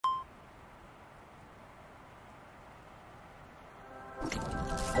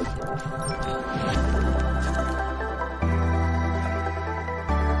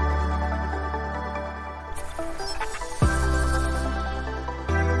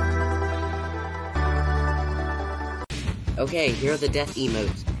Okay, here are the death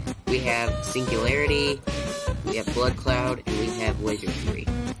emotes. We have Singularity, we have Blood Cloud, and we have Wizardry.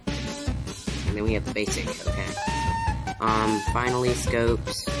 And then we have the basic, okay. Finally,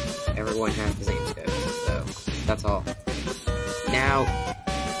 scopes. Everyone has the same scopes, so that's all. Now,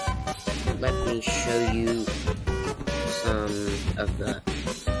 let me show you some of the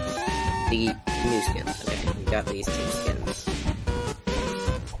new skins, okay. We got these two skins.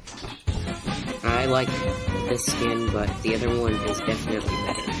 I like this skin, but the other one is definitely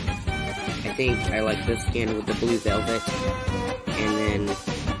better. I think I like this skin with the blue velvet, and then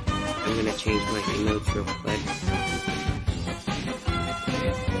I'm gonna change my emotes real quick.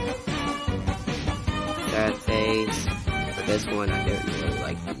 Sad face. For this one, I don't really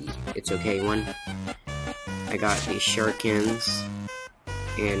like the It's Okay one. I got the Shurikens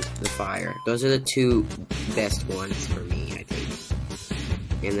and the Fire. Those are the two best ones for me, I think.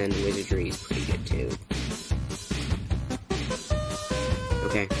 And then Wizardry is pretty good too.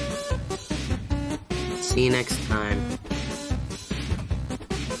 Okay. See you next time.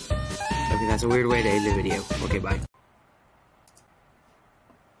 Okay, that's a weird way to end the video. Okay, bye.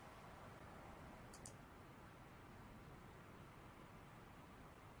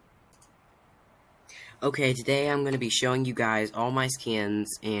 Okay, today I'm going to be showing you guys all my skins,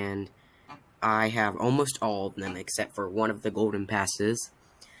 and I have almost all of them except for one of the golden passes.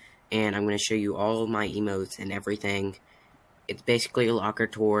 And I'm going to show you all of my emotes and everything. It's basically a locker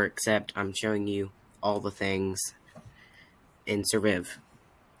tour, except I'm showing you all the things in Surviv.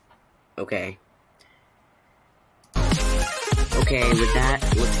 Okay. Okay, with that,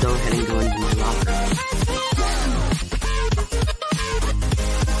 let's go ahead and go into my locker.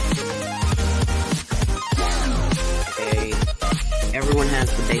 Okay, everyone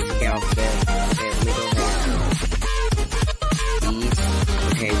has the basic outfit. Okay, let me go ahead. These.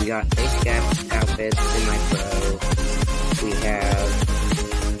 Okay, we got basic outfits, semi-pro. We have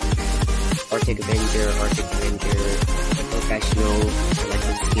Arctic Avenger, Professional,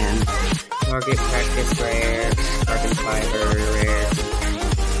 Selected Skin, Target Practice Rare, Carbon Fiber Rare,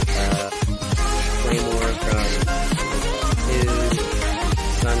 Claymore from 2,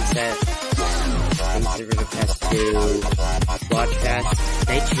 Sunset, Consider the Pass 2, Watch Pass.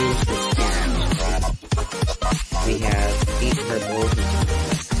 They changed the skin actually. We have Beach Purple from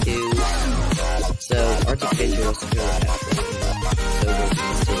 2. So, Arctic Avenger was really bad. So, there's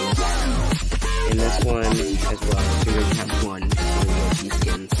these two. And this one as well. So, we have one of these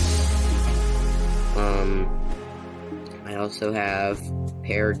skins. I also have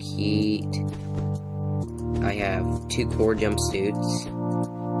Parakeet. I have 2 core jumpsuits.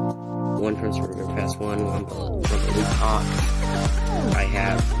 One from Survivor Pass 1, one from Blue Hawk. I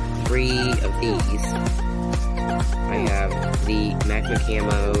have 3 of these. I have the Magma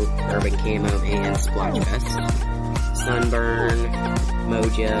Camo, Urban Camo, and Splash Vest. Sunburn,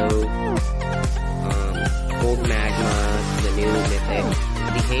 Mojo, Cold Magma, the new Mythic.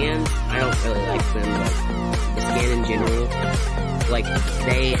 The hands, I don't really like them, but the skin in general, like,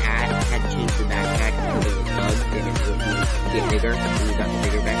 they had to change the backpack because it was bugged and it wouldn't get bigger, and we got the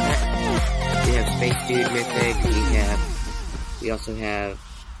bigger backpack. We have Space Dude Mythic, we also have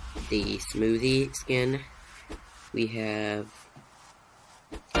the Smoothie skin. We have,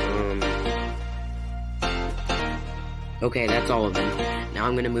 okay, that's all of them. Now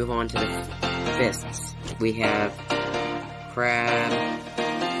I'm gonna move on to the fists. We have Crab,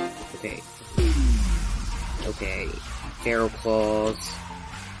 okay, Feral Claws,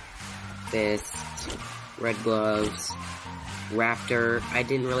 Fist, Red Gloves, Raptor. I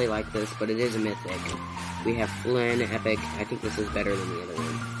didn't really like this, but it is a mythic. We have Flynn, Epic. I think this is better than the other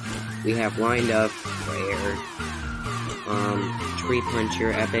one. We have Wind Up, Rare. Tree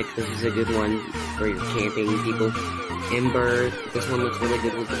Puncher, Epic. This is a good one for your camping people. Ember. This one looks really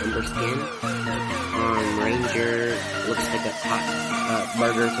good with the Ember skin. Ranger. Looks like a hot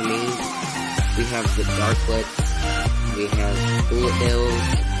burger to me. We have the Darklets. We have Bullet Bills.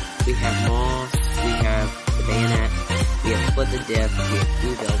 We have Moss. We have the Bayonet. We have Split the Dip. We have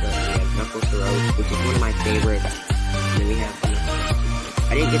Blue Velvet. We have Knuckles the Rope, which is one of my favorites. And then we have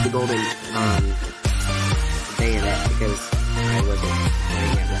I didn't get the golden Bayonet because I wasn't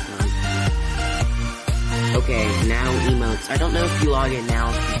playing at that time. Okay, now emotes. I don't know if you log in now,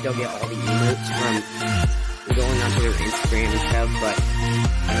 if you still get all the emotes from going onto their Instagram and stuff, but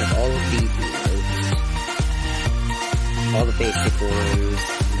I have all of these emotes. All the basic ones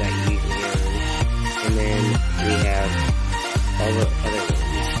that you usually earn. And then we have all the other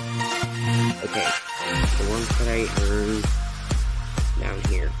ones.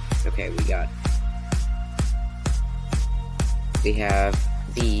 We have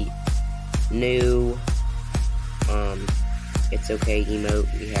the new, it's okay emote.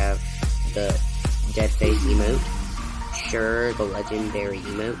 We have the dead face emote. Sure, the legendary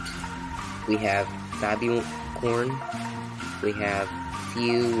emote. We have Fabicorn. We have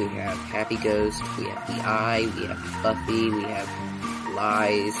Few. We have Happy Ghost. We have the Eye. We have Buffy. We have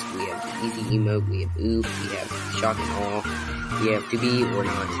Lies. We have the Easy emote. We have Oof. We have Shock and Awe. We have To Be or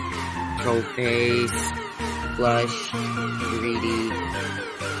Not. Troll Face. Flush. Greedy.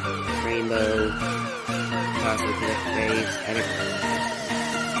 Rainbow. Cosmic Face. I don't know.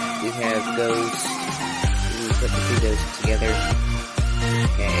 We have Ghost. We put the two ghosts together.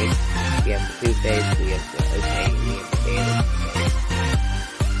 Okay. We have the Pooh Face. We have the Okay. And we have the Bandit.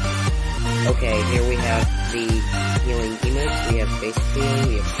 Okay, here we have the healing emotes. We have basic healing.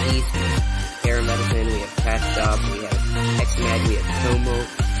 We have peace. We have paramedicine. We have patch stop. We have X-Med. We have Como.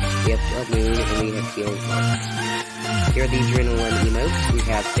 We have blood moon. And we have healing parts. Here are the adrenaline emotes. We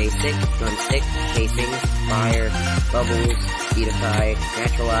have basic, gunstick, casing, fire, bubbles, speedify,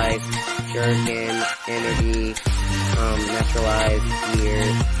 naturalize, shuriken, energy, naturalize, gear,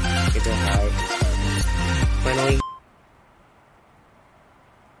 super high, and stars. Finally,